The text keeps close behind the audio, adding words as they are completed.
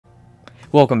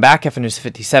Welcome back,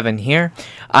 FNews57 here.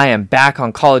 I am back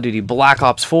on Call of Duty Black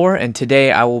Ops 4, and today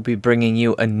I will be bringing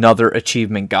you another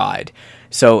achievement guide.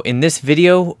 So in this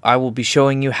video, I will be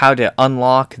showing you how to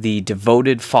unlock the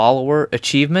Devoted Follower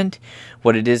achievement.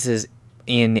 What it is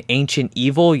in Ancient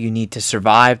Evil, you need to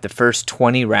survive the first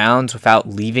 20 rounds without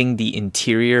leaving the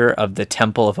interior of the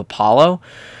Temple of Apollo.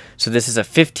 So this is a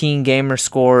 15 gamer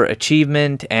score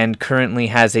achievement and currently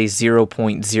has a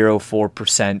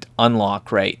 0.04%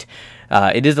 unlock rate.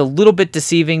 It is a little bit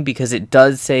deceiving because it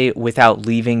does say without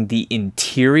leaving the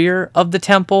interior of the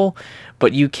temple,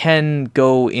 but you can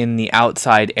go in the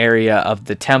outside area of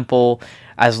the temple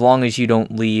as long as you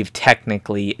don't leave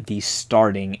technically the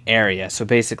starting area. So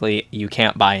basically you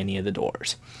can't buy any of the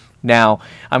doors. Now,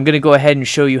 I'm going to go ahead and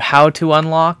show you how to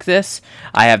unlock this.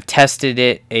 I have tested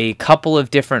it a couple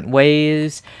of different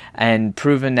ways and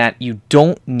proven that you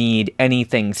don't need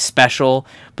anything special,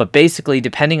 but basically,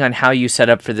 depending on how you set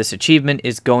up for this achievement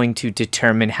is going to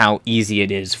determine how easy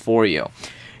it is for you.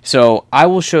 So, I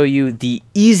will show you the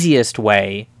easiest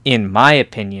way, in my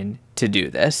opinion, to do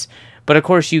this, but of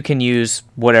course you can use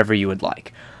whatever you would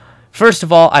like. First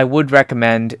of all, I would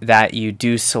recommend that you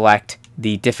do select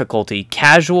the difficulty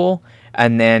casual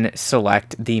and then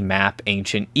select the map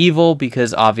Ancient Evil,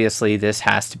 because obviously this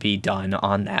has to be done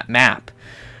on that map.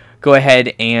 Go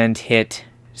ahead and hit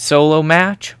solo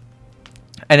match,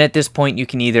 and at this point you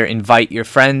can either invite your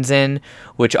friends in,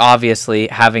 which obviously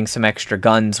having some extra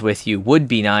guns with you would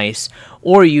be nice,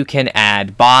 or you can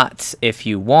add bots if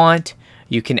you want.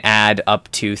 You can add up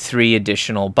to 3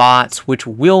 additional bots, which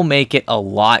will make it a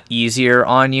lot easier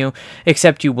on you,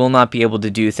 except you will not be able to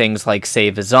do things like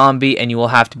save a zombie, and you will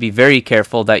have to be very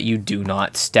careful that you do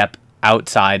not step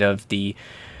outside of the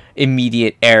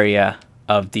immediate area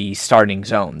of the starting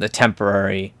zone, the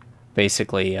temporary,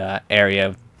 basically,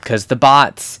 area, because the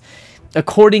bots,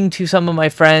 according to some of my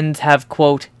friends, have,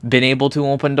 quote, been able to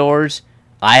open doors.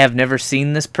 I have never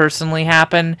seen this personally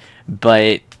happen,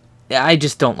 but I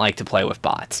just don't like to play with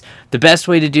bots. The best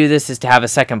way to do this is to have a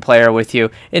second player with you.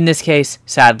 In this case,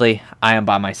 sadly, I am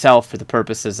by myself for the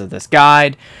purposes of this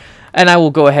guide, and I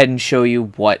will go ahead and show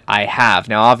you what I have.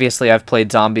 Now, obviously, I've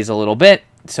played zombies a little bit,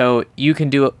 so you can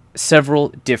do several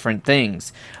different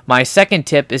things. My second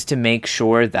tip is to make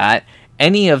sure that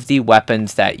any of the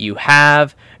weapons that you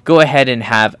have, go ahead and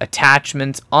have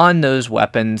attachments on those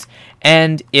weapons,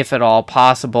 and if at all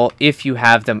possible, if you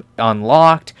have them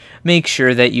unlocked, make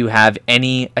sure that you have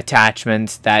any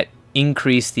attachments that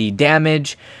increase the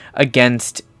damage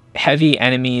against heavy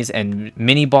enemies and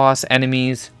mini-boss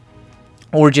enemies,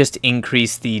 or just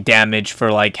increase the damage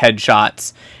for like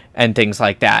headshots and things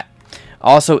like that.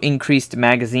 Also, increased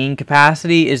magazine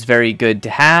capacity is very good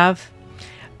to have.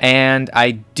 And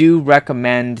I do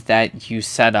recommend that you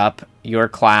set up your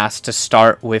class to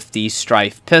start with the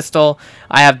Strife pistol.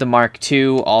 I have the Mark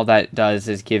II. All that does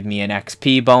is give me an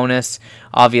XP bonus.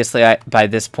 Obviously, by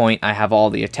this point, I have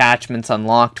all the attachments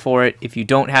unlocked for it. If you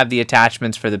don't have the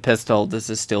attachments for the pistol, this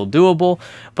is still doable.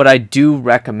 But I do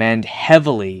recommend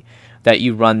heavily that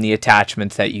you run the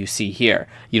attachments that you see here.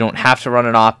 You don't have to run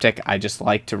an optic, I just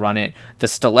like to run it. The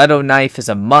stiletto knife is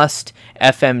a must,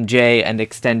 FMJ and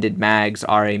extended mags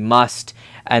are a must,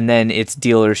 and then it's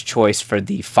dealer's choice for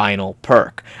the final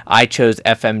perk. I chose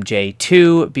FMJ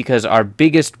 2 because our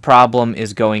biggest problem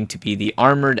is going to be the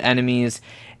armored enemies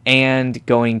and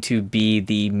going to be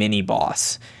the mini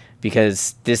boss,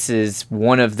 because this is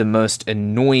one of the most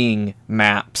annoying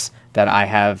maps that I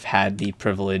have had the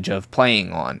privilege of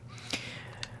playing on.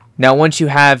 Now, once you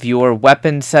have your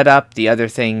weapon set up, the other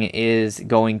thing is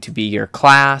going to be your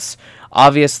class.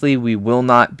 Obviously, we will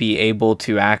not be able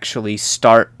to actually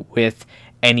start with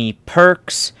any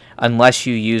perks unless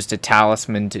you used a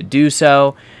talisman to do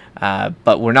so.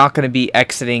 But we're not going to be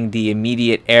exiting the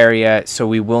immediate area, so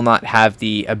we will not have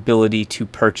the ability to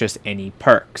purchase any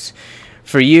perks.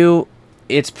 For you,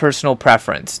 it's personal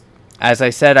preference. As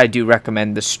I said, I do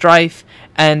recommend the Strife,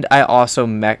 and I also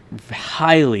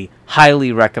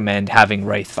highly recommend having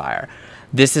Wraithfire.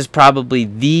 This is probably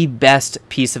the best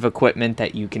piece of equipment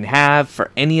that you can have for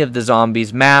any of the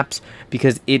zombies maps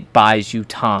because it buys you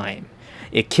time.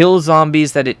 It kills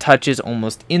zombies that it touches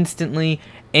almost instantly,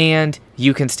 and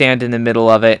you can stand in the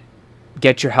middle of it,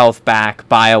 get your health back,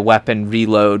 buy a weapon,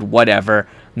 reload, whatever,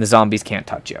 and the zombies can't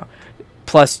touch you.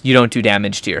 Plus, you don't do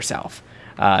damage to yourself.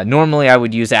 Normally I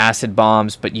would use acid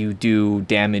bombs, but you do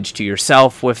damage to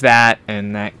yourself with that,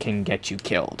 and that can get you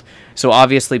killed. So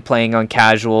obviously playing on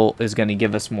casual is going to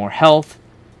give us more health,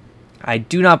 I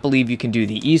do not believe you can do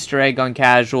the Easter egg on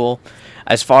casual.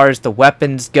 As far as the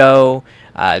weapons go,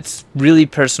 it's really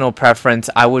personal preference.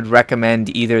 I would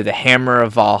recommend either the Hammer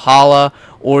of Valhalla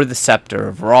or the Scepter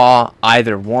of Ra.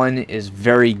 Either one is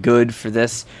very good for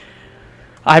this.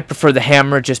 I prefer the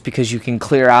Hammer just because you can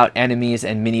clear out enemies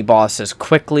and mini-bosses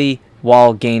quickly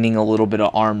while gaining a little bit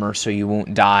of armor so you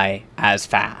won't die as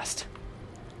fast.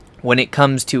 When it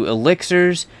comes to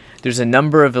elixirs, there's a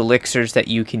number of elixirs that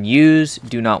you can use.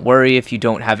 Do not worry if you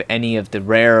don't have any of the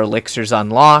rare elixirs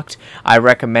unlocked. I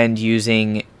recommend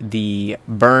using the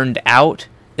Burned Out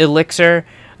elixir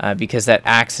because that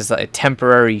acts as a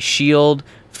temporary shield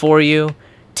for you.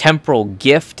 Temporal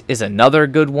Gift is another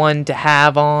good one to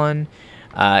have on.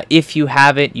 If you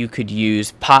have it, you could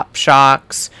use Pop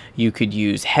Shocks, you could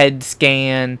use Head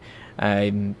Scan,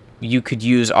 you could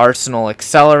use Arsenal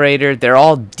Accelerator. They're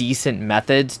all decent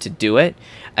methods to do it,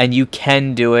 and you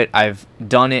can do it. I've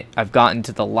done it. I've gotten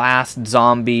to the last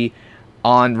zombie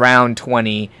on round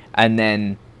 20 and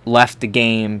then left the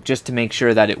game just to make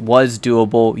sure that it was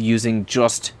doable using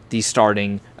just the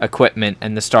starting equipment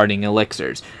and the starting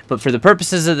elixirs. But for the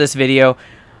purposes of this video,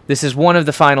 this is one of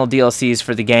the final DLCs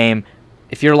for the game.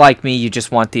 If you're like me, you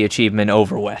just want the achievement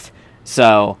over with.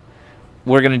 So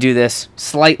we're going to do this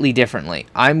slightly differently.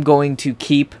 I'm going to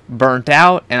keep Burnt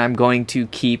Out and I'm going to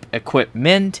keep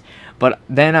Equipment, but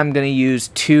then I'm going to use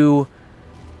two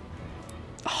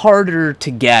harder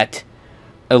to get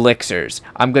elixirs.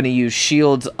 I'm going to use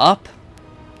Shields Up,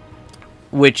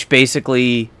 which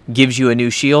basically gives you a new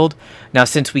shield. Now,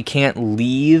 since we can't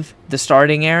leave the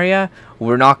starting area,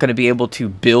 we're not going to be able to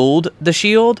build the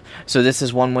shield. So this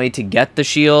is one way to get the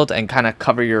shield and kind of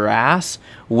cover your ass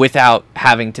without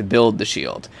having to build the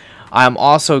shield. I'm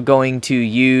also going to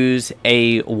use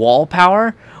a wall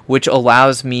power, which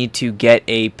allows me to get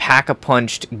a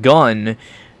pack-a-punched gun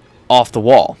off the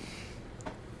wall.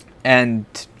 And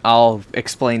I'll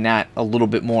explain that a little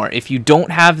bit more. If you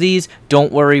don't have these,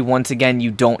 don't worry. Once again,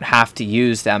 you don't have to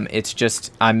use them. It's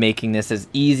just I'm making this as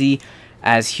easy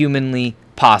as humanly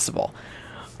possible.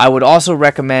 I would also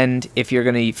recommend, if you're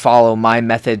going to follow my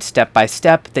method step by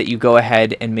step, that you go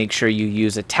ahead and make sure you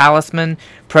use a talisman,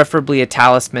 preferably a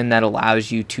talisman that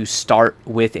allows you to start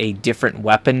with a different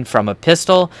weapon from a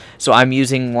pistol. So I'm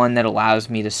using one that allows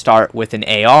me to start with an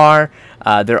AR.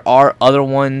 There are other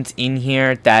ones in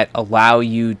here that allow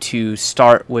you to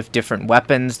start with different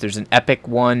weapons. There's an epic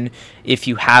one, if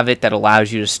you have it, that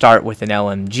allows you to start with an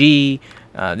LMG.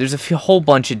 There's a whole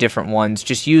bunch of different ones.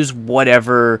 Just use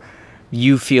whatever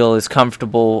you feel is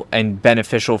comfortable and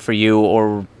beneficial for you,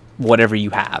 or whatever you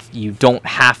have. You don't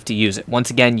have to use it. Once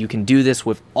again, you can do this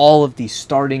with all of the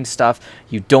starting stuff.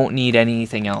 You don't need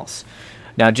anything else.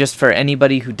 Now, just for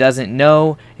anybody who doesn't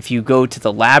know, if you go to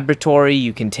the laboratory,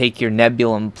 you can take your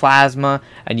Nebulum Plasma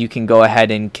and you can go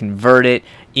ahead and convert it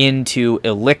into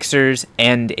elixirs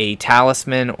and a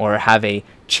talisman, or have a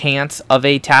chance of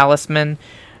a talisman.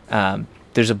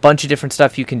 There's a bunch of different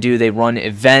stuff you can do. They run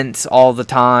events all the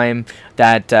time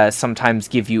that sometimes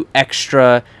give you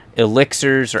extra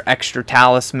elixirs or extra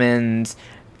talismans.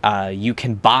 You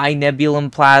can buy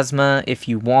Nebulum Plasma if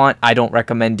you want. I don't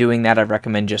recommend doing that. I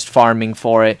recommend just farming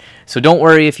for it. So don't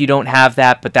worry if you don't have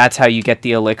that, but that's how you get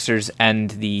the elixirs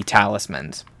and the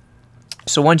talismans.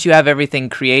 So once you have everything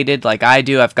created like I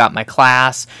do, I've got my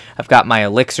class, I've got my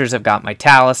elixirs, I've got my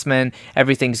talisman,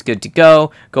 everything's good to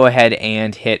go. Go ahead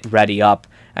and hit ready up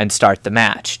and start the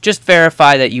match. Just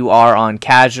verify that you are on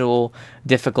casual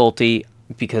difficulty,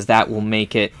 because that will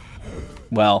make it,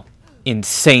 well,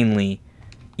 insanely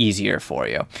easier for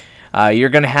you. You're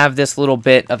going to have this little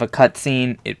bit of a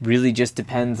cutscene. It really just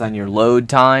depends on your load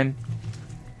time.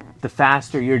 The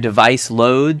faster your device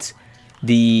loads,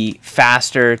 the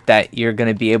faster that you're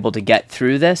going to be able to get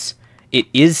through this. It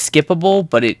is skippable,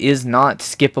 but it is not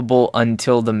skippable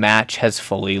until the match has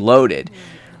fully loaded.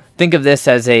 Think of this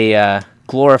as a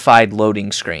glorified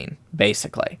loading screen,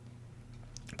 basically.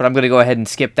 But I'm going to go ahead and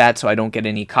skip that so I don't get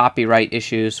any copyright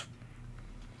issues.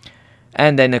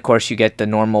 And then, of course, you get the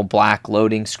normal black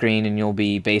loading screen, and you'll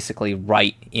be basically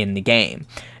right in the game.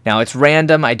 Now, it's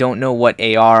random. I don't know what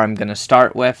AR I'm going to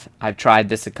start with. I've tried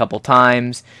this a couple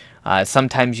times.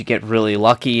 Sometimes you get really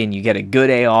lucky and you get a good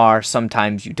AR.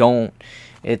 Sometimes you don't.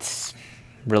 It's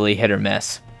really hit or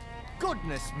miss.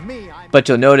 Goodness me, but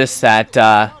you'll notice that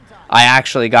I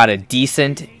actually got a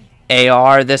decent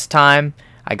AR this time.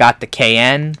 I got the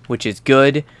KN, which is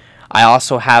good. I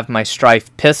also have my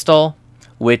Strife pistol,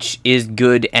 which is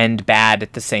good and bad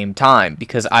at the same time,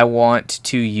 because I want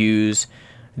to use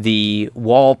the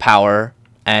wall power,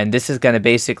 and this is going to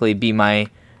basically be my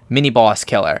mini boss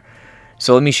killer.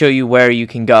 So let me show you where you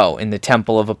can go in the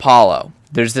Temple of Apollo.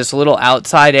 There's this little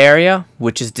outside area,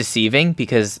 which is deceiving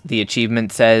because the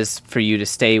achievement says for you to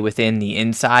stay within the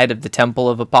inside of the Temple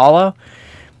of Apollo.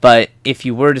 But if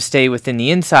you were to stay within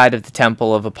the inside of the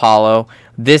Temple of Apollo,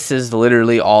 this is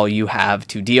literally all you have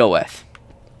to deal with.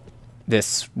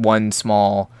 This one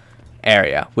small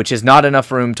area, which is not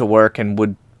enough room to work and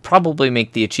would probably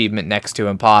make the achievement next to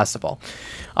impossible.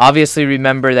 Obviously,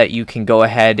 remember that you can go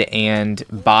ahead and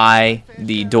buy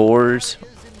the doors.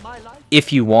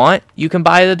 If you want, you can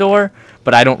buy the door,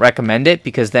 but I don't recommend it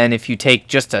because then if you take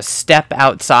just a step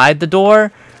outside the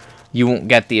door, you won't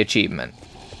get the achievement.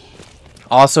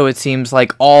 Also, it seems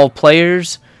like all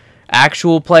players,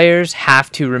 actual players,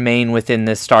 have to remain within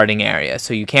this starting area.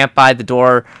 So you can't buy the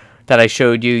door that I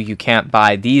showed you. You can't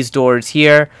buy these doors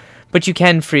here, but you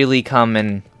can freely come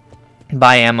and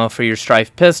buy ammo for your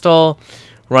Strife pistol,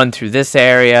 run through this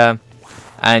area,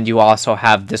 and you also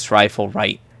have this rifle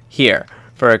right here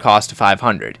for a cost of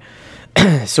 500.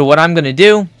 So what I'm going to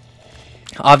do,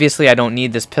 obviously I don't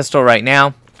need this pistol right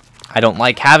now. I don't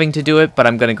like having to do it, but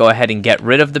I'm going to go ahead and get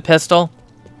rid of the pistol.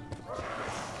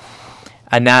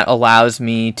 And that allows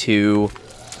me to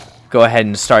go ahead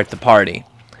and start the party.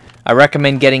 I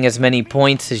recommend getting as many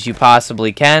points as you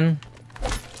possibly can.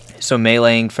 So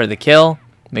meleeing for the kill.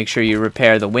 Make sure you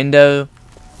repair the window.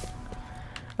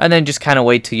 And then just kind of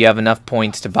wait till you have enough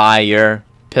points to buy your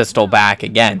pistol back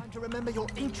again.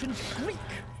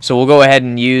 So we'll go ahead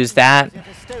and use that.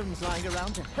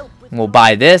 We'll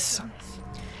buy this.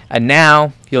 And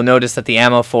now you'll notice that the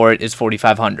ammo for it is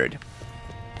 4,500.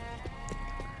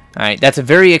 Alright, that's a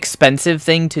very expensive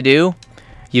thing to do.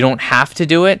 You don't have to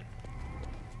do it.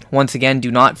 Once again,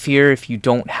 do not fear if you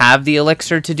don't have the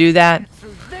elixir to do that.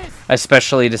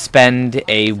 Especially to spend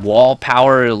a wall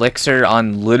power elixir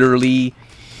on literally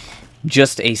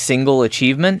just a single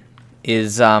achievement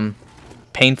is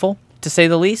painful, to say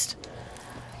the least.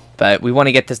 But we want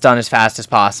to get this done as fast as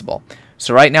possible.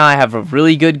 So right now I have a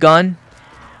really good gun.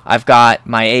 I've got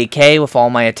my AK with all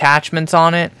my attachments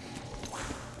on it.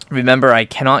 Remember, I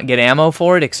cannot get ammo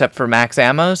for it except for max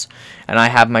ammos. And I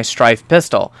have my Strife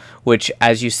pistol, which,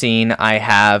 as you've seen, I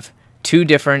have two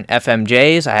different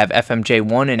FMJs. I have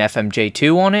FMJ1 and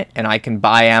FMJ2 on it, and I can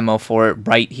buy ammo for it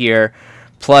right here.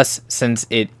 Plus, since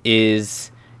it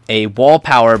is a wall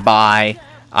power buy,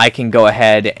 I can go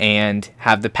ahead and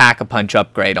have the Pack-a-Punch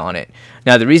upgrade on it.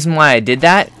 Now, the reason why I did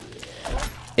that,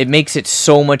 it makes it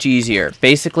so much easier.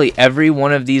 Basically, every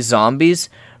one of these zombies,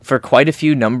 for quite a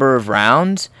few number of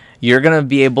rounds, you're going to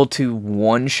be able to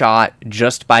one-shot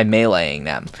just by meleeing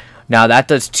them. Now, that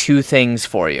does two things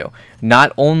for you.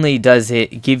 Not only does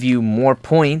it give you more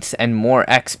points and more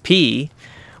XP,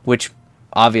 which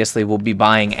obviously will be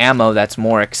buying ammo that's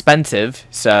more expensive,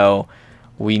 so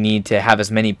we need to have as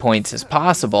many points as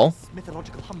possible,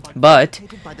 but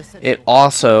it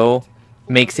also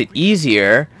makes it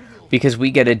easier because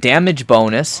we get a damage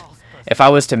bonus. If I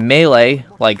was to melee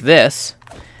like this,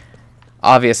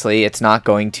 obviously it's not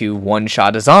going to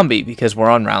one-shot a zombie because we're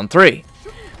on round 3.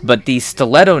 But the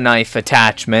stiletto knife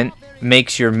attachment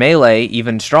makes your melee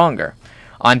even stronger.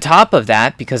 On top of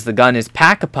that, because the gun is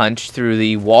Pack-a-Punch through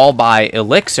the wall buy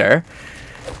elixir,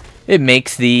 it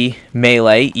makes the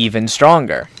melee even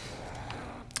stronger.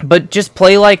 But just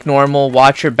play like normal,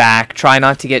 watch your back, try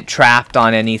not to get trapped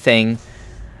on anything.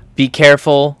 Be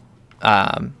careful.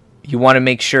 You want to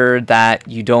make sure that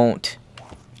you don't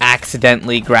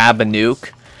accidentally grab a nuke.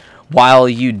 While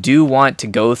you do want to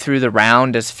go through the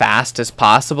round as fast as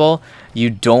possible, you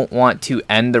don't want to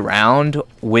end the round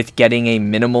with getting a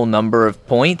minimal number of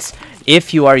points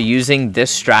if you are using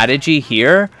this strategy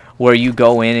here, where you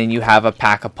go in and you have a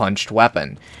Pack-a-Punched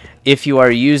weapon. If you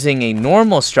are using a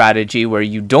normal strategy where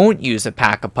you don't use a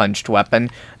Pack-a-Punched weapon,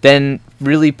 then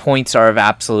really points are of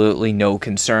absolutely no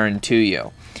concern to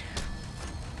you.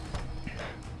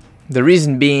 The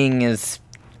reason being is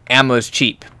ammo's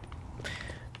cheap.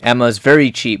 Ammo is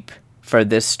very cheap for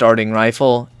this starting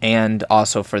rifle and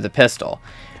also for the pistol.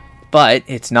 But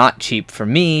it's not cheap for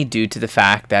me due to the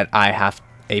fact that I have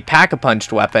a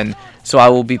Pack-a-Punched weapon, so I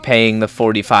will be paying the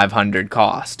 4,500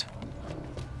 cost.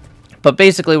 But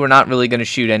basically, we're not really going to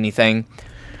shoot anything.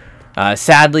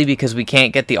 Sadly, because we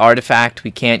can't get the artifact,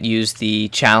 we can't use the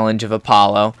challenge of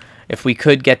Apollo. If we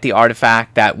could get the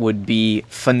artifact, that would be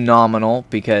phenomenal,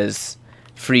 because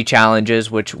free challenges,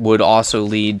 which would also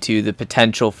lead to the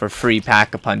potential for free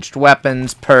Pack-a-Punched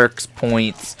weapons, perks,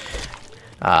 points,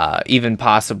 even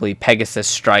possibly Pegasus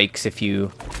strikes if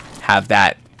you have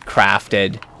that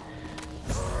crafted.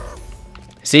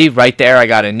 See, right there I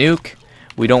got a nuke.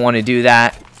 We don't want to do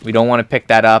that. We don't want to pick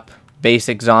that up.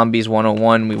 Basic Zombies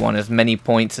 101, we want as many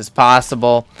points as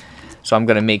possible. So I'm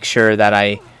going to make sure that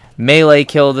I melee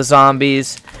kill the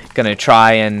zombies. Gonna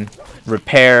try and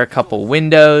repair a couple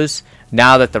windows.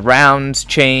 Now that the rounds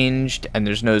changed and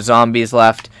there's no zombies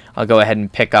left, I'll go ahead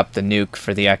and pick up the nuke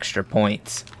for the extra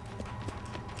points.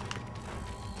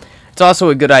 It's also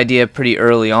a good idea pretty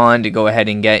early on to go ahead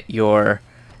and get your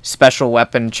special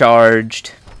weapon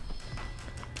charged.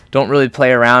 Don't really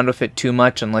play around with it too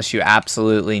much unless you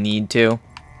absolutely need to.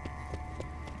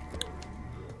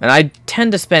 And I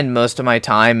tend to spend most of my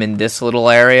time in this little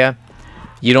area.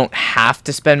 You don't have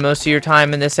to spend most of your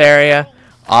time in this area.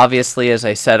 Obviously, as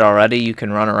I said already, you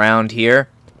can run around here,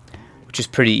 which is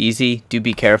pretty easy. Do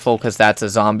be careful because that's a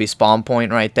zombie spawn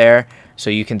point right there. So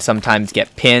you can sometimes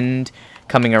get pinned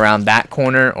coming around that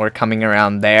corner or coming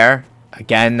around there.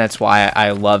 Again, that's why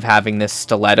I love having this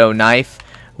stiletto knife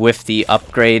with the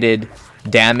upgraded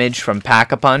damage from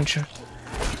Pack-a-Punch.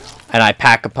 And I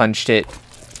Pack-a-Punched it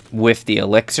with the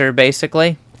elixir,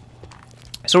 basically.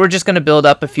 So we're just going to build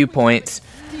up a few points.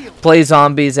 Play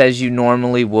zombies as you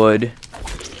normally would.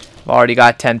 I've already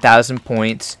got 10,000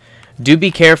 points. Do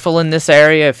be careful in this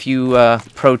area. A few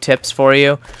pro tips for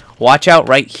you. Watch out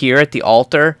right here at the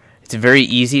altar. It's very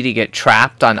easy to get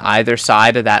trapped on either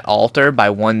side of that altar by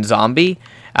one zombie.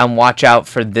 And watch out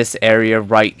for this area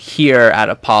right here at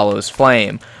Apollo's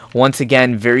Flame. Once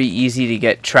again, very easy to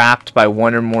get trapped by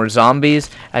one or more zombies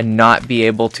and not be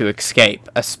able to escape,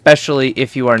 especially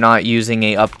if you are not using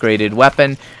a upgraded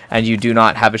weapon and you do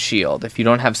not have a shield. If you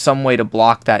don't have some way to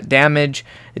block that damage,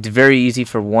 it's very easy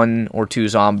for one or two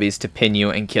zombies to pin you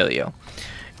and kill you.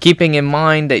 Keeping in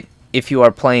mind that if you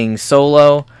are playing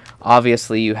solo,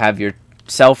 obviously you have your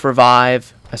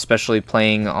self-revive, especially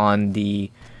playing on the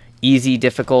easy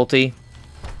difficulty.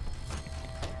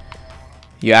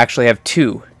 You actually have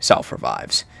 2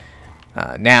 self-revives.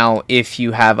 Now, if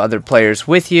you have other players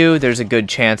with you, there's a good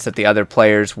chance that the other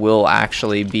players will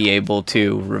actually be able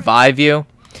to revive you.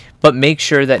 But make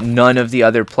sure that none of the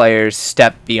other players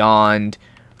step beyond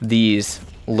these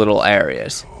little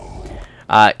areas.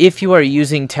 If you are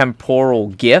using Temporal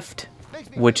Gift,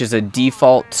 which is a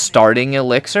default starting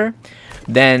elixir,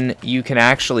 then you can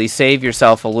actually save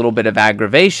yourself a little bit of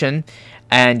aggravation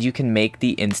and you can make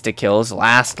the insta-kills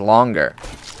last longer.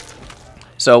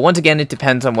 So once again, it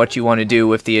depends on what you want to do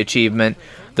with the achievement.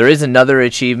 There is another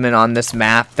achievement on this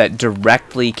map that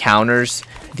directly counters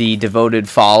the Devoted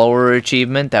Follower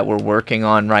achievement that we're working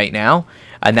on right now,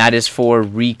 and that is for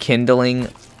rekindling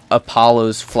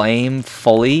Apollo's Flame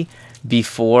fully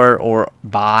before or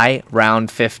by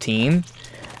round 15.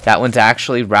 That one's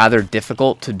actually rather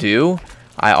difficult to do.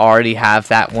 I already have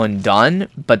that one done,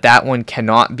 but that one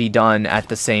cannot be done at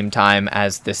the same time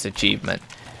as this achievement.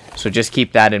 So just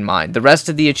keep that in mind. The rest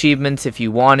of the achievements, if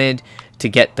you wanted to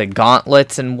get the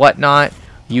gauntlets and whatnot,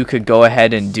 you could go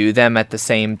ahead and do them at the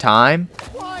same time.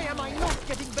 Why am I not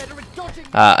getting better at dodging?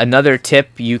 Another tip,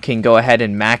 you can go ahead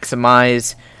and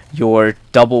maximize your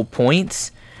double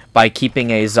points by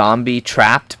keeping a zombie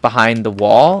trapped behind the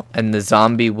wall, and the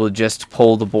zombie will just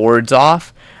pull the boards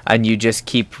off and you just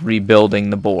keep rebuilding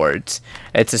the boards.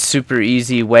 It's a super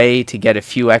easy way to get a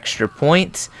few extra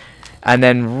points, and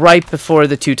then right before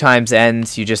the 2 times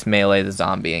ends, you just melee the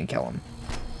zombie and kill him.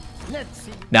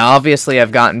 Now obviously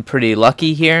I've gotten pretty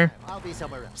lucky here,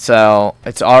 so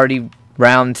it's already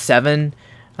round 7.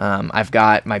 I've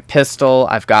got my pistol,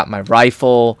 I've got my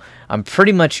rifle, I'm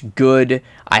pretty much good.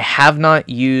 I have not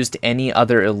used any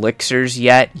other elixirs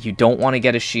yet. You don't want to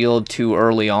get a shield too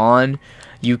early on.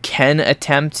 You can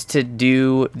attempt to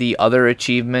do the other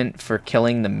achievement for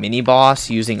killing the mini-boss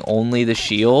using only the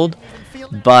shield,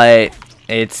 but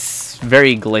it's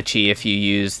very glitchy if you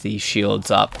use the shields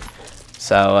up.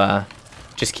 So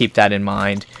just keep that in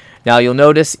mind. Now you'll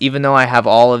notice, even though I have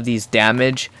all of these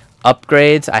damage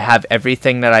upgrades, I have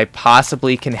everything that I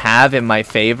possibly can have in my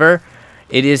favor.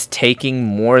 It is taking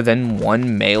more than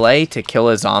 1 melee to kill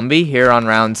a zombie here on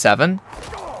round 7.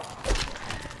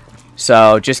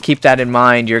 So just keep that in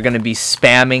mind. You're going to be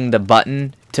spamming the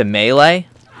button to melee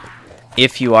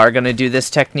if you are going to do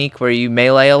this technique where you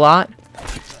melee a lot.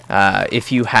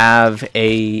 If you have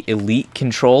a elite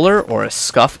controller or a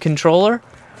scuff controller,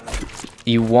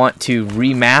 you want to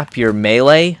remap your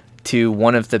melee to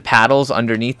one of the paddles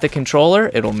underneath the controller.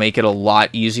 It'll make it a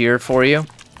lot easier for you.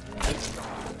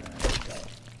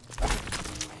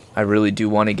 I really do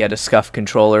want to get a scuff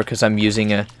controller because I'm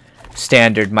using a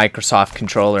standard Microsoft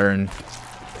controller, and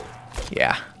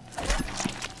yeah,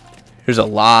 there's a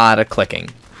lot of clicking.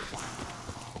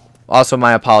 Also,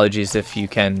 my apologies if you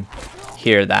can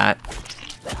hear that.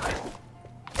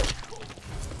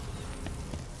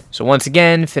 So once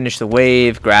again, finish the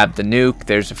wave, grab the nuke.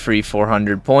 There's a free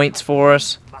 400 points for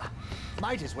us.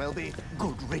 Might as well be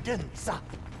good riddance.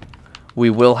 we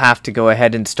will have to go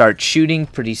ahead and start shooting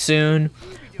pretty soon,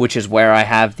 which is where I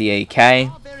have the AK.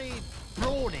 Very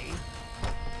brawny.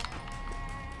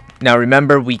 Now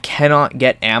remember, we cannot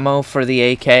get ammo for the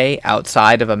AK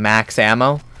outside of a max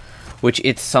ammo, which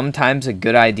it's sometimes a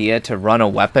good idea to run a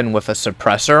weapon with a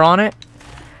suppressor on it.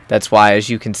 That's why, as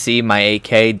you can see, my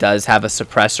AK does have a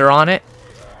suppressor on it.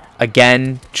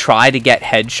 Again, try to get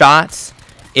headshots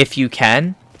if you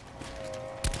can.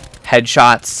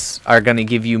 Headshots are going to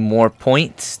give you more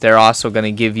points. They're also going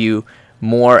to give you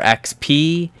more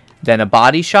XP than a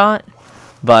body shot,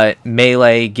 but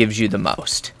melee gives you the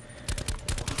most.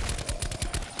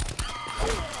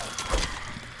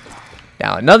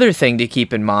 Now, another thing to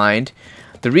keep in mind,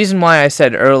 the reason why I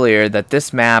said earlier that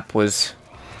this map was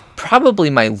probably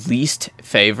my least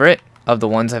favorite of the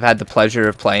ones I've had the pleasure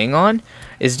of playing on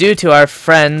is due to our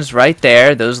friends right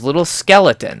there, those little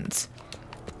skeletons.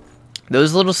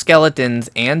 Those little skeletons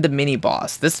and the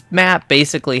mini-boss. This map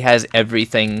basically has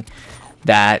everything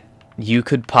that you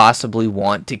could possibly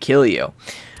want to kill you.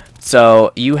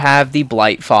 So you have the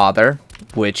Blight Father,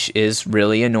 which is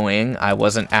really annoying. I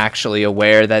wasn't actually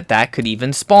aware that that could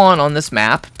even spawn on this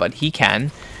map, but he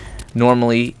can.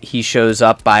 Normally, he shows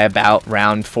up by about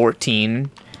round 14.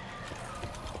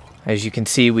 As you can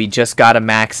see, we just got a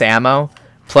max ammo.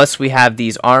 Plus, we have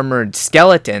these armored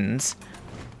skeletons,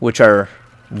 which are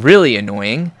really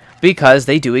annoying because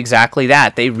they do exactly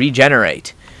that. They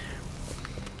regenerate.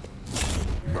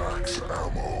 Max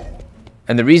ammo.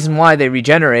 And the reason why they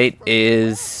regenerate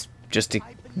is just to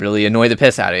really annoy the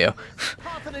piss out of you.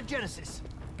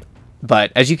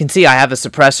 But as you can see, I have a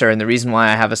suppressor, and the reason why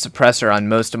I have a suppressor on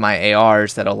most of my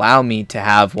ARs that allow me to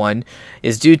have one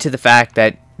is due to the fact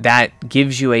that that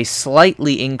gives you a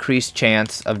slightly increased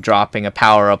chance of dropping a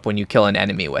power-up when you kill an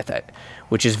enemy with it,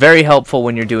 which is very helpful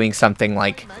when you're doing something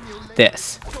like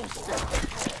this.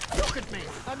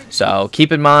 So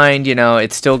keep in mind, you know,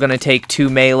 it's still going to take 2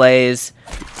 melees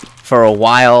for a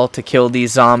while to kill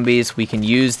these zombies. We can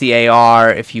use the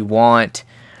AR if you want.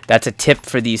 That's a tip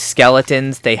for these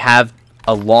skeletons. They have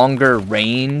a longer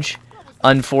range,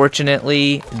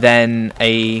 unfortunately, than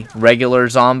a regular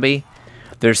zombie.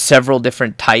 There's several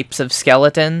different types of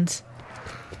skeletons.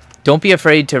 Don't be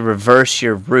afraid to reverse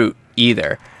your route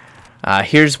either.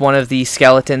 Here's one of the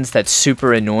skeletons that's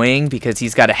super annoying because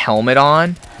he's got a helmet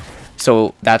on.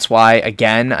 So that's why,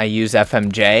 again, I use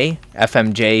FMJ.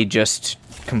 FMJ just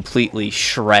completely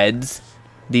shreds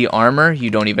the armor. You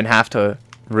don't even have to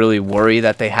really worry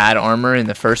that they had armor in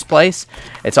the first place.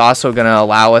 It's also going to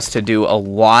allow us to do a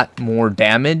lot more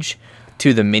damage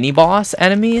to the mini-boss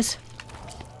enemies.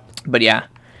 But yeah,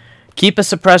 keep a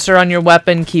suppressor on your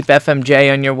weapon, keep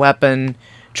FMJ on your weapon.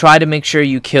 Try to make sure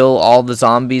you kill all the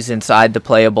zombies inside the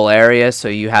playable area so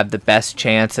you have the best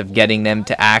chance of getting them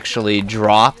to actually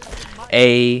drop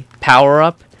a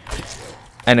power-up.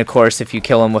 And of course, if you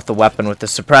kill them with the weapon with the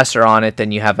suppressor on it,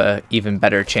 then you have a even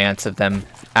better chance of them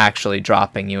actually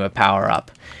dropping you a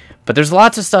power-up. But there's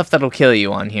lots of stuff that'll kill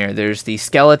you on here. There's the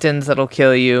skeletons that'll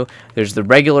kill you. There's the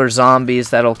regular zombies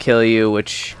that'll kill you,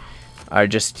 which are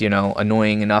just, you know,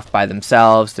 annoying enough by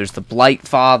themselves. There's the Blight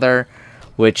Father,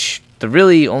 which the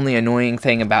really only annoying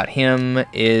thing about him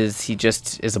is he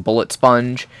just is a bullet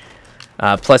sponge.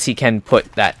 Plus he can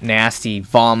put that nasty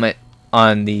vomit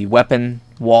on the weapon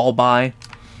wall by.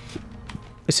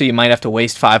 So you might have to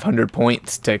waste 500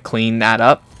 points to clean that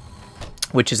up,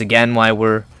 which is again why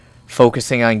we're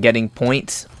focusing on getting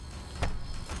points.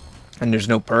 And there's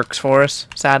no perks for us,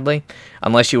 sadly,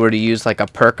 unless you were to use like a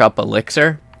perk up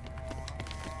elixir.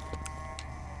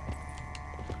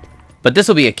 But this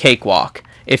will be a cakewalk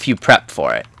if you prep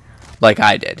for it, like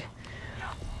I did.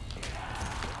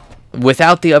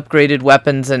 Without the upgraded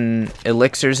weapons and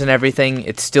elixirs and everything,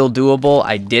 it's still doable.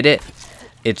 I did it.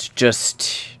 It's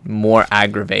just more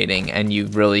aggravating, and you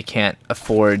really can't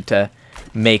afford to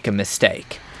make a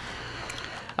mistake.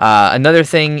 Another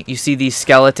thing, you see these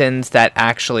skeletons that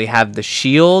actually have the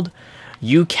shield.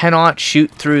 You cannot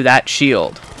shoot through that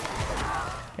shield.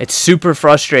 It's super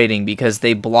frustrating because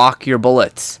they block your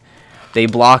bullets. They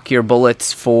block your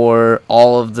bullets for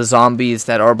all of the zombies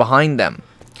that are behind them.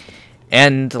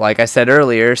 And, like I said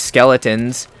earlier,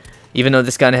 skeletons, even though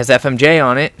this gun has FMJ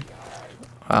on it,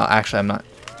 actually I'm not,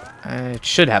 it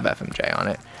should have FMJ on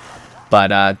it,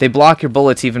 but they block your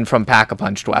bullets even from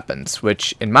pack-a-punched weapons,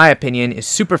 which, in my opinion, is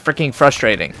super freaking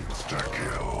frustrating.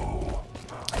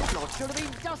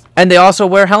 And they also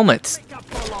wear helmets.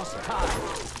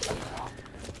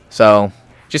 So,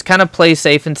 just kind of play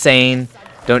safe and sane.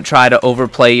 Don't try to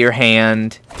overplay your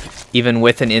hand, even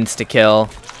with an insta-kill.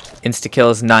 Insta-kill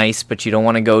is nice, but you don't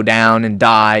want to go down and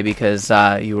die because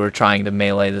you were trying to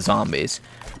melee the zombies.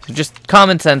 So just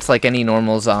common sense like any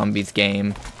normal zombies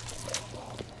game.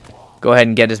 Go ahead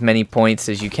and get as many points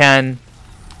as you can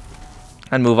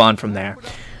and move on from there.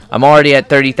 I'm already at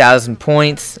 30,000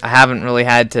 points. I haven't really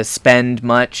had to spend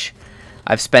much.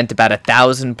 I've spent about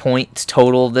 1,000 points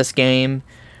total this game,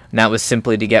 and that was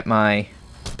simply to get my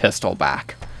pistol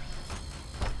back,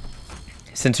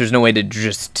 since there's no way to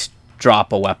just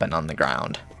drop a weapon on the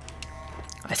ground.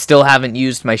 I still haven't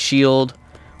used my shield,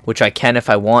 which I can if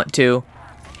I want to.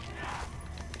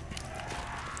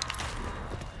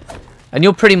 And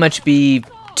you'll pretty much be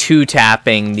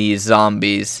two-tapping these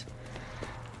zombies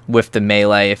with the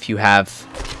melee if you have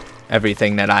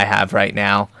everything that I have right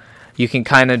now. You can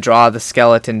kind of draw the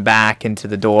skeleton back into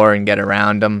the door and get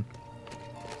around them.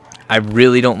 I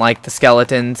really don't like the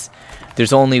skeletons.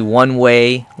 There's only one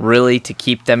way, really, to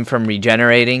keep them from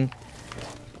regenerating.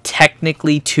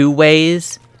 Technically, two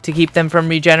ways to keep them from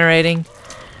regenerating.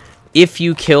 If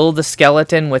you kill the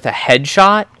skeleton with a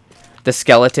headshot, the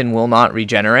skeleton will not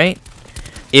regenerate.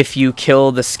 If you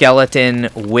kill the skeleton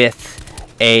with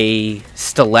a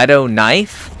stiletto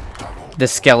knife, the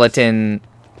skeleton,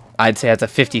 I'd say, has a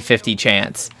 50-50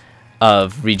 chance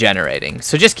of regenerating.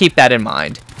 So just keep that in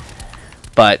mind.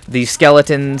 But these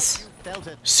skeletons,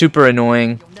 super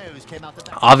annoying.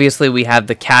 Obviously, we have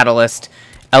the catalyst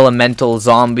elemental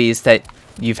zombies that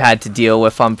you've had to deal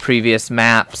with on previous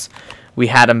maps. We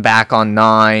had them back on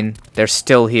 9. They're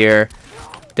still here.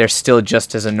 They're still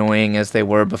just as annoying as they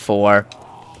were before.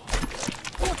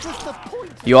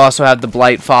 You also have the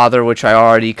Blight Father, which I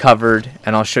already covered,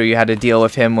 and I'll show you how to deal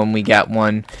with him when we get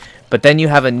one. But then you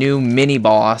have a new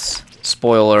mini-boss.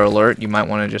 Spoiler alert, you might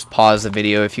want to just pause the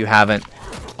video if you haven't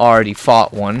already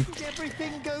fought one.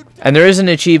 And there is an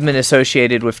achievement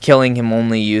associated with killing him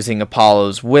only using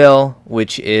Apollo's Will,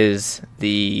 which is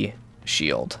the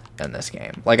shield in this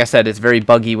game. Like I said, it's very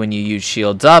buggy when you use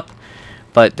shields up,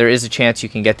 but there is a chance you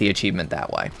can get the achievement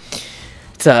that way.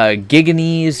 It's a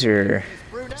Giganese or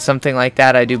something like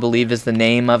that, I do believe is the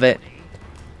name of it.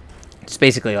 It's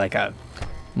basically like a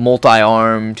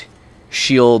multi-armed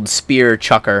shield spear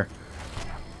chucker.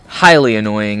 Highly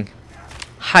annoying,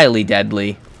 highly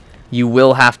deadly. You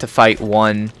will have to fight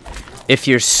one. If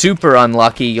you're super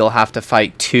unlucky, you'll have to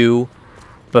fight 2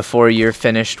 before you're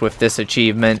finished with this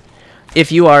achievement.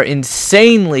 If you are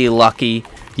insanely lucky,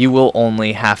 you will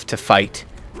only have to fight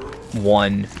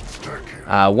 1.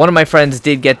 One of my friends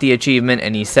did get the achievement,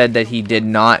 and he said that he did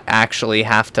not actually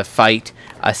have to fight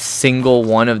a single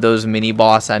one of those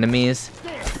mini-boss enemies.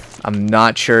 I'm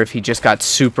not sure if he just got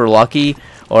super lucky,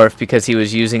 or if because he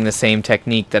was using the same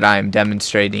technique that I am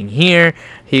demonstrating here,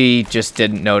 he just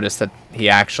didn't notice that he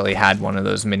actually had one of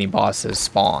those mini-bosses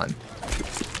spawn.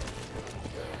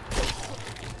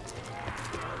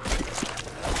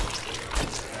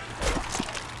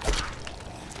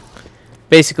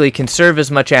 Basically, conserve as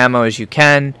much ammo as you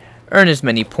can, earn as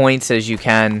many points as you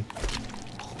can.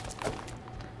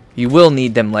 You will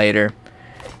need them later.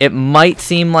 It might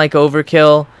seem like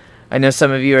overkill. I know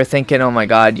some of you are thinking, oh my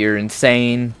god, you're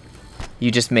insane.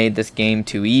 You just made this game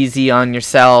too easy on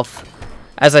yourself.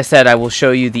 As I said, I will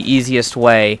show you the easiest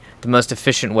way, the most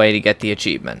efficient way to get the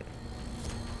achievement.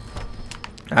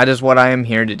 That is what I am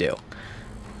here to do.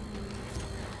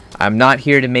 I'm not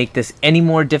here to make this any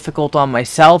more difficult on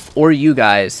myself or you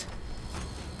guys.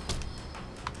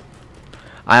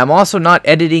 I am also not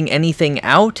editing anything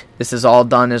out. This is all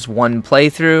done as one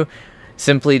playthrough,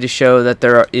 simply to show that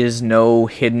there is no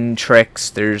hidden tricks,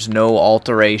 there's no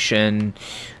alteration.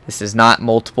 This is not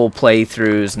multiple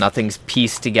playthroughs, nothing's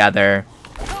pieced together.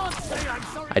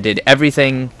 I did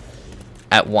everything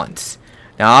at once.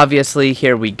 Now obviously,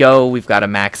 here we go, we've got a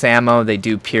max ammo. They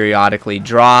do periodically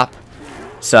drop.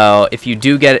 So if you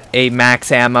do get a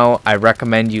max ammo, I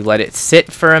recommend you let it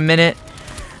sit for a minute.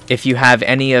 If you have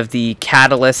any of the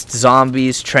catalyst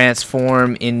zombies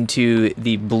transform into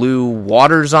the blue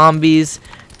water zombies,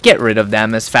 get rid of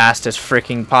them as fast as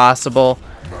freaking possible.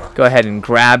 Go ahead and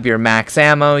grab your max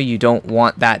ammo. You don't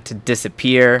want that to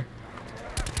disappear.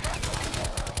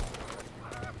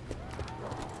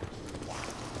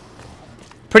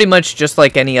 Pretty much just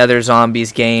like any other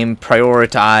zombies game,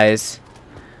 prioritize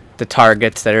the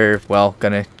targets that are, well,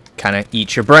 gonna kind of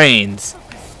eat your brains.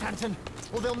 Stanton,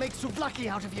 or they'll make souvlaki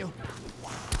out of you.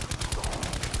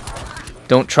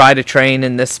 Don't try to train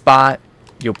in this spot.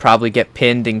 You'll probably get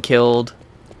pinned and killed.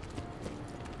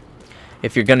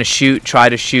 If you're gonna shoot, try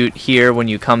to shoot here when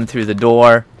you come through the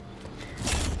door,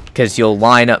 because you'll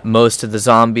line up most of the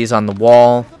zombies on the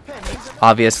wall.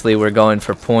 Obviously, we're going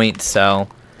for points, so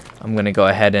I'm gonna go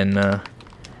ahead and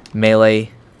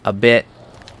melee a bit.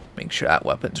 Make sure that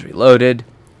weapon's reloaded.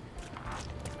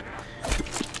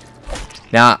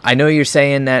 Now, I know you're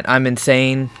saying that I'm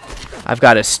insane. I've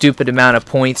got a stupid amount of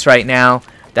points right now.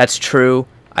 That's true.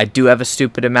 I do have a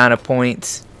stupid amount of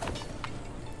points.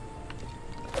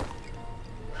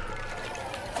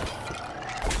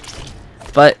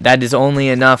 But that is only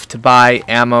enough to buy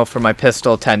ammo for my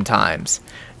pistol 10 times.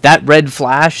 That red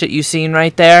flash that you've seen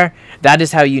right there, that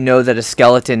is how you know that a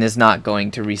skeleton is not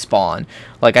going to respawn.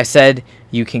 Like I said,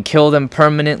 you can kill them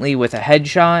permanently with a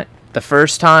headshot the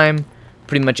first time,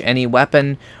 pretty much any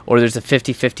weapon, or there's a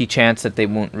 50-50 chance that they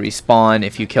won't respawn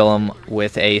if you kill them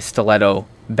with a stiletto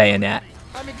bayonet.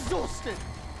 I'm exhausted.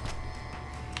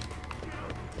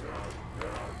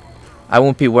 I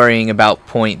won't be worrying about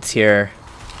points here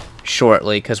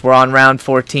shortly because we're on round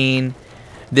 14.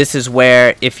 This is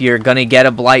where if you're gonna get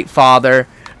a Blight Father,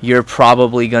 you're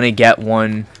probably gonna get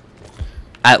one,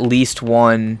 at least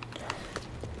one.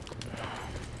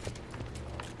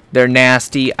 They're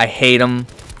nasty. I hate them.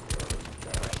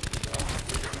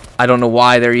 I don't know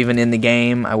why they're even in the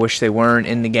game. I wish they weren't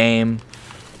in the game.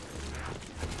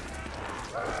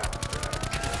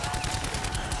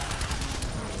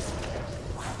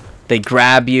 They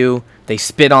grab you. They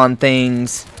spit on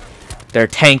things. They're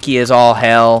tanky as all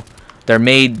hell. They're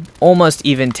made almost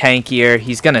even tankier.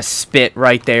 He's going to spit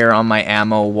right there on my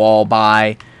ammo wall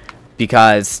by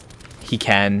because he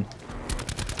can.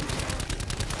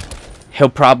 He'll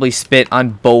probably spit on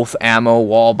both ammo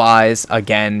wall buys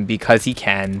again because he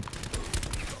can.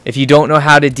 If you don't know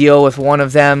how to deal with one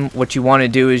of them, what you want to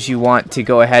do is you want to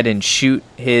go ahead and shoot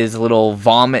his little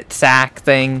vomit sack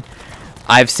thing.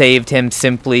 I've saved him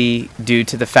simply due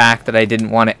to the fact that I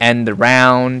didn't want to end the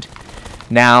round.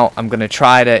 Now I'm going to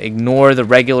try to ignore the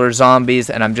regular zombies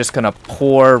and I'm just going to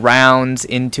pour rounds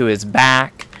into his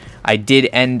back. I did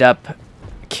end up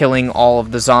killing all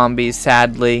of the zombies,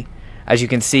 sadly. As you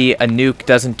can see, a nuke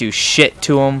doesn't do shit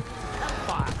to him.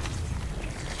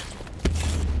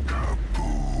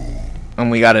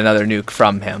 And we got another nuke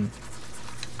from him.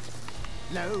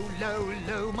 Low, low,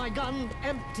 low, my gun,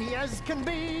 empty as can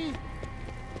be.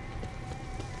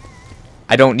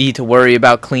 I don't need to worry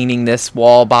about cleaning this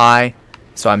wall by.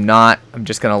 So I'm not. I'm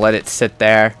just going to let it sit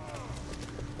there.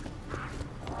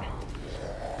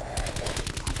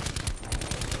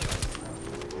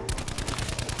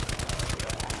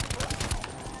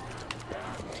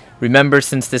 Remember,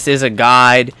 since this is a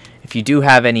guide, if you do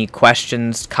have any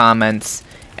questions, comments,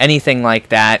 anything like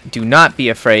that, do not be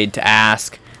afraid to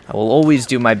ask. I will always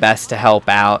do my best to help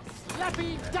out.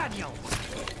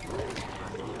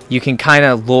 You can kind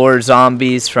of lure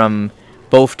zombies from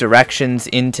both directions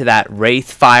into that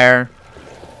wraith fire.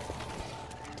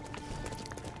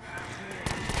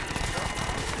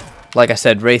 Like I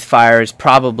said, wraith fire is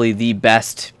probably the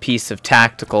best piece of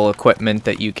tactical equipment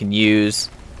that you can use.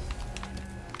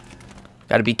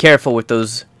 Gotta be careful with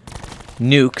those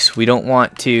nukes. We don't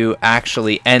want to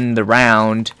actually end the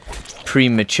round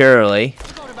prematurely.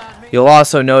 You'll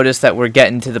also notice that we're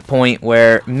getting to the point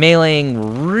where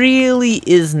meleeing really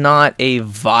is not a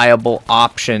viable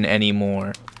option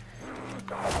anymore.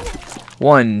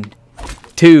 1,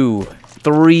 2,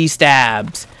 3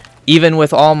 stabs. Even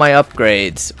with all my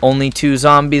upgrades, only 2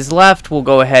 zombies left. We'll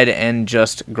go ahead and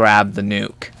just grab the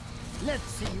nuke. Let's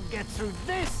see you get through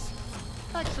this.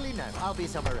 Actually, no, I'll be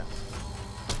somewhere else.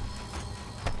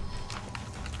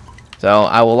 So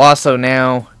I will also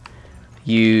now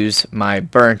use my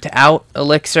burnt out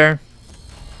elixir.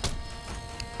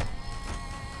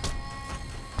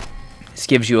 This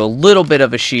gives you a little bit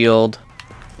of a shield.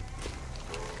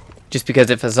 Just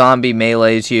because if a zombie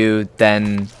melees you,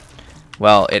 then,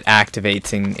 well, it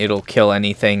activates and it'll kill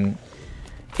anything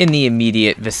in the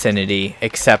immediate vicinity,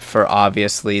 except for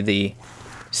obviously the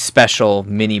special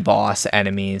mini-boss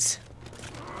enemies.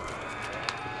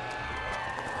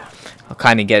 I'll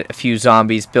kind of get a few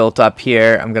zombies built up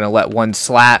here. I'm going to let one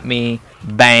slap me.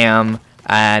 Bam.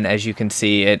 And as you can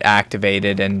see, it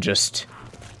activated and just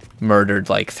murdered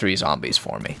like 3 zombies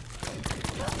for me.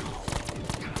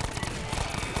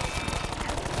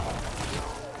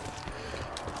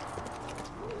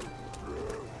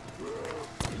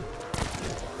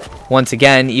 Once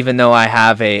again, even though I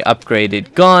have a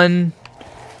upgraded gun,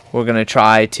 we're going to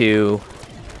try to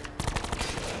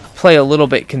play a little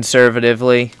bit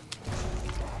conservatively.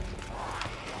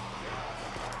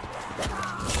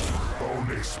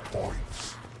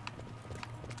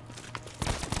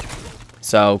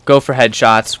 So go for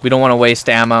headshots. We don't want to waste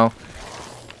ammo.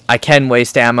 I can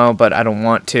waste ammo, but I don't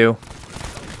want to.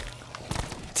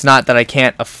 It's not that I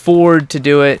can't afford to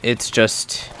do it. It's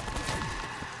just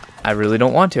I really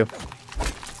don't want to.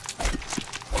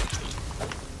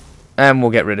 And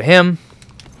we'll get rid of him.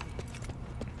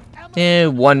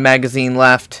 1 magazine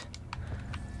left.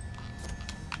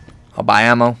 I'll buy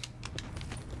ammo.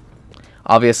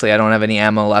 Obviously, I don't have any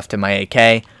ammo left in my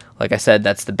AK. Like I said,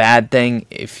 that's the bad thing.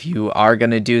 If you are going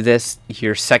to do this,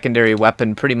 your secondary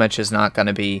weapon pretty much is not going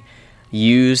to be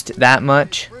used that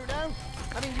much.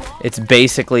 It's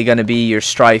basically going to be your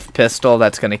Strife pistol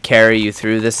that's going to carry you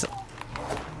through this.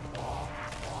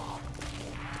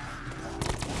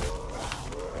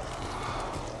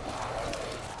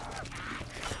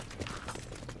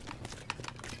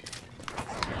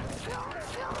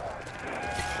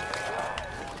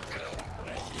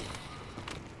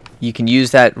 You can use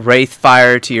that Wraith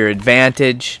Fire to your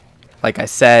advantage. Like I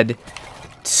said,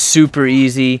 super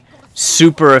easy,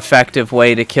 super effective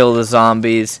way to kill the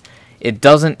zombies. It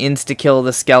doesn't insta-kill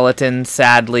the skeleton,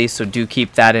 sadly, so do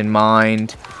keep that in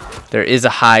mind. There is a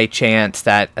high chance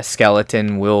that a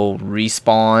skeleton will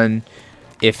respawn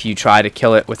if you try to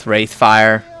kill it with Wraith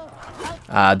Fire.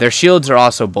 Their shields are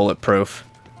also bulletproof.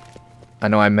 I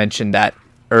know I mentioned that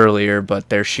earlier, but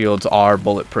their shields are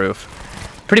bulletproof.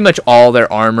 Pretty much all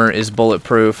their armor is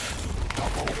bulletproof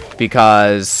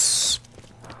because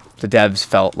the devs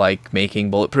felt like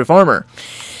making bulletproof armor.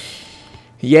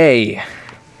 Yay.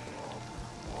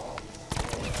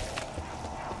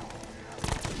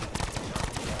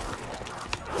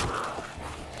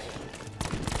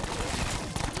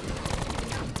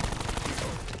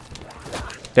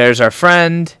 There's our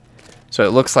friend. So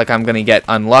it looks like I'm going to get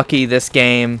unlucky this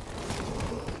game.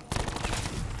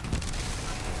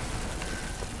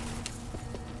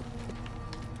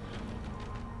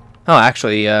 Oh,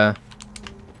 actually, the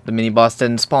mini-boss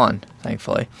didn't spawn,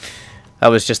 thankfully. That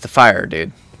was just the fire,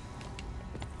 dude.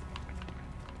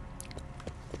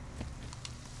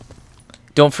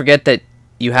 Don't forget that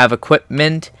you have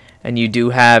equipment, and you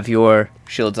do have your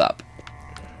shields up.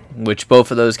 Which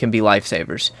both of those can be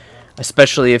lifesavers.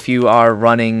 Especially if you are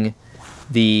running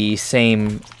the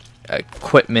same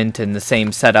equipment and the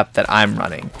same setup that I'm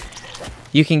running.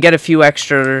 You can get a few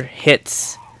extra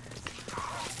hits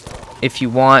if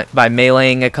you want by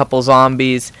meleeing a couple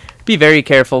zombies. Be very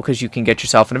careful because you can get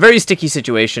yourself in a very sticky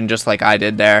situation just like I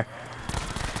did there.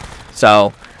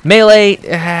 So melee,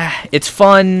 it's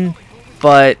fun,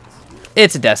 but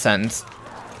it's a death sentence.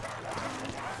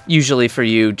 Usually for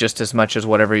you just as much as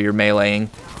whatever you're meleeing.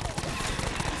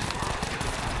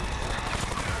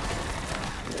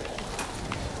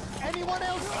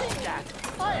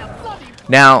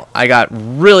 Now I got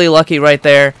really lucky right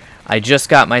there. I just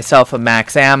got myself a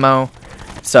max ammo,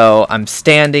 so I'm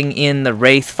standing in the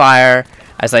Wraith Fire.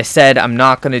 As I said, I'm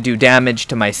not going to do damage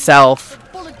to myself.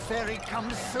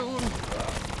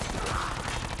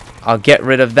 I'll get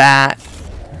rid of that.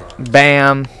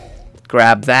 Bam.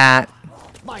 Grab that.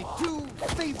 My two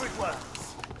favorite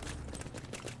words.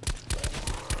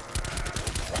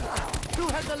 Who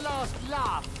had the last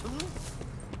laugh?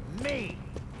 Me.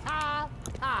 Ha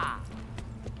ha.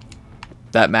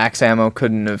 That max ammo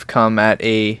couldn't have come at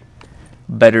a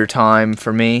better time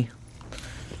for me.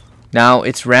 Now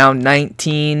it's round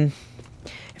 19.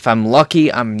 If I'm lucky,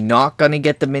 I'm not going to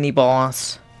get the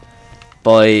mini-boss.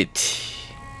 But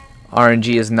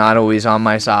RNG is not always on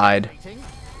my side.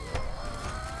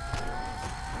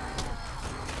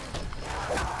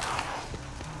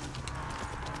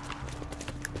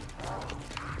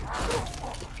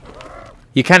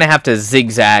 You kind of have to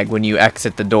zigzag when you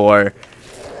exit the door.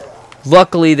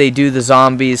 Luckily, they do the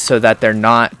zombies so that they're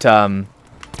not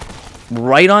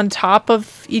right on top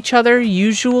of each other,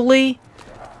 usually.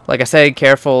 Like I said,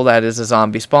 careful, that is a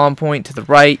zombie spawn point to the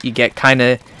right. You get kind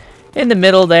of in the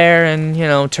middle there and, you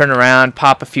know, turn around,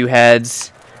 pop a few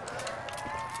heads.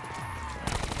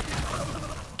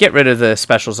 Get rid of the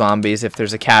special zombies if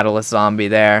there's a catalyst zombie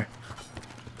there.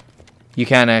 You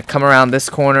kind of come around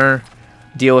this corner,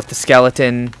 deal with the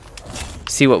skeleton,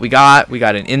 see what we got. We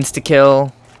got an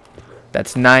insta-kill.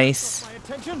 That's nice.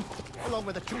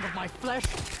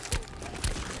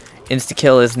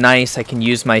 Insta-kill is nice. I can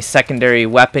use my secondary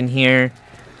weapon here.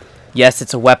 Yes,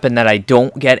 it's a weapon that I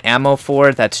don't get ammo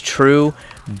for. That's true.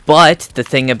 But the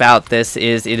thing about this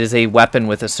is it is a weapon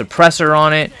with a suppressor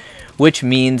on it, which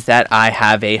means that I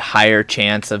have a higher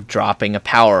chance of dropping a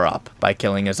power-up by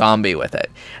killing a zombie with it.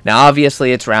 Now,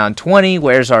 obviously, it's round 20.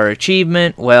 Where's our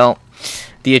achievement? Well,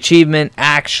 the achievement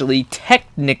actually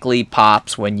technically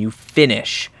pops when you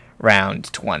finish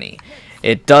round 20.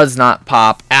 It does not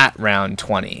pop at round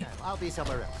 20. I'll be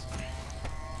somewhere else.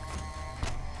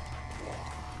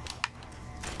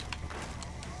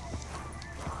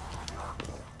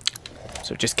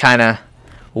 So just kind of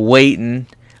waiting.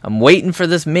 I'm waiting for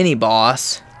this mini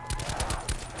boss.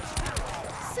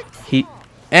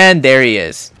 And there he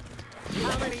is.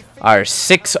 Our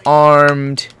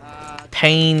 6-armed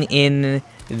pain in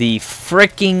the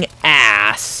freaking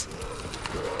ass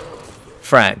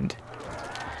friend.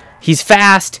 He's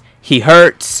fast, he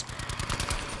hurts,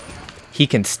 he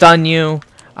can stun you.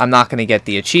 I'm not going to get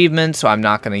the achievement, so I'm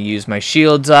not going to use my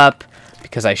shields up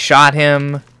because I shot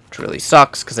him, which really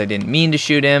sucks because I didn't mean to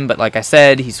shoot him. But like I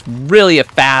said, he's really a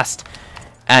fast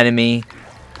enemy.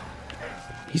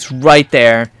 He's right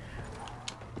there.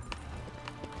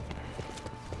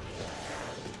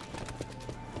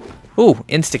 Ooh,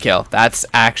 insta-kill. That's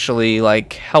actually,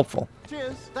 like, helpful.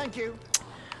 Cheers, thank you.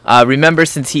 Remember,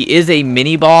 since he is a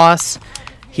mini-boss,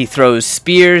 he throws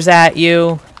spears at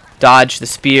you. Dodge the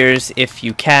spears if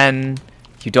you can.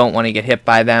 You don't want to get hit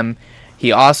by them.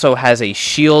 He also has a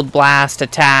shield blast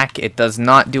attack. It does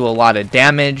not do a lot of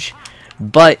damage,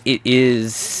 but it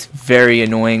is very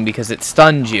annoying because it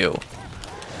stuns you.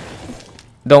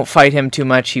 Don't fight him too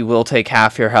much. He will take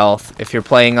half your health. If you're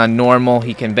playing on normal,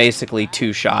 he can basically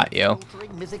two-shot you.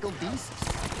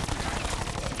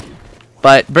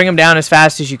 But bring him down as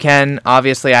fast as you can.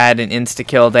 Obviously, I had an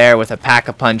insta-kill there with a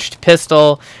pack-a-punched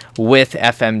pistol with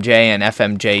FMJ and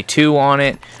FMJ2 on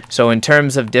it. So in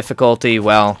terms of difficulty,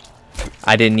 well,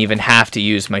 I didn't even have to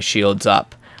use my shields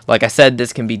up. Like I said,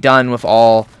 this can be done with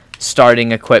all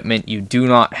starting equipment. You do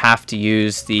not have to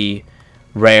use the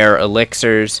rare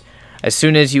elixirs. As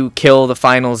soon as you kill the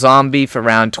final zombie for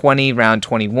round 20, round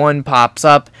 21 pops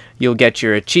up, you'll get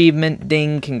your achievement.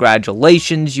 Ding,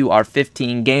 congratulations, you are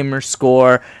 15 gamer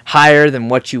score, higher than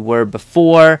what you were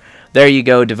before. There you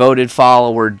go, devoted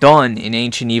follower, done. In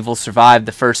Ancient Evil survived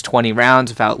the first 20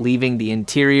 rounds without leaving the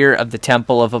interior of the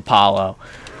Temple of Apollo.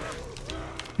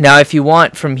 Now, if you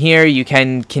want from here, you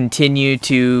can continue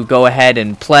to go ahead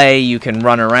and play. You can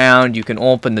run around, you can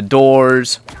open the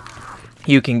doors.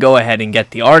 You can go ahead and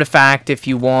get the artifact if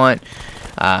you want.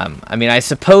 I mean, I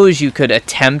suppose you could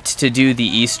attempt to do the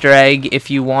Easter egg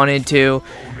if you wanted to.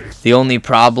 The only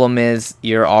problem is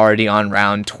you're already on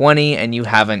round 20 and you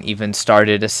haven't even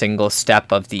started a single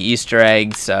step of the Easter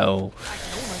egg, so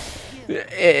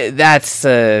that's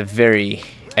a very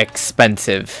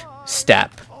expensive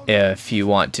step if you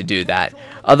want to do that.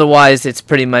 Otherwise, it's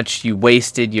pretty much you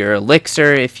wasted your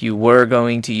elixir if you were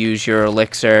going to use your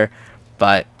elixir,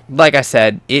 but like I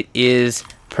said, it is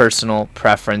personal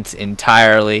preference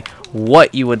entirely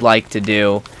what you would like to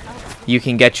do. You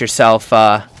can get yourself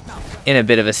in a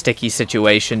bit of a sticky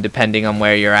situation depending on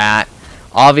where you're at.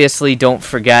 Obviously, don't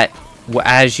forget,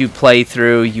 as you play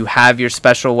through, you have your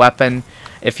special weapon.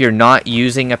 If you're not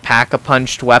using a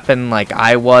pack-a-punched weapon like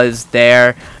I was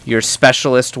there, your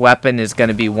specialist weapon is going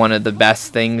to be one of the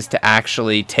best things to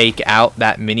actually take out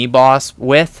that mini-boss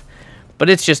with. But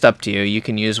it's just up to you. You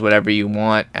can use whatever you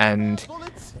want, and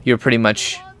you're pretty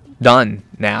much done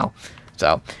now.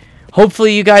 So,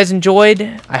 hopefully you guys enjoyed.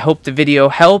 I hope the video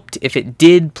helped. If it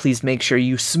did, please make sure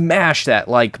you smash that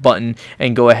like button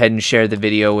and go ahead and share the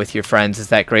video with your friends, as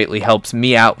that greatly helps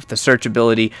me out with the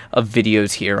searchability of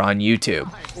videos here on YouTube.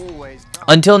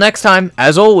 Until next time,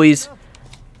 as always,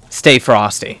 stay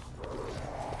frosty.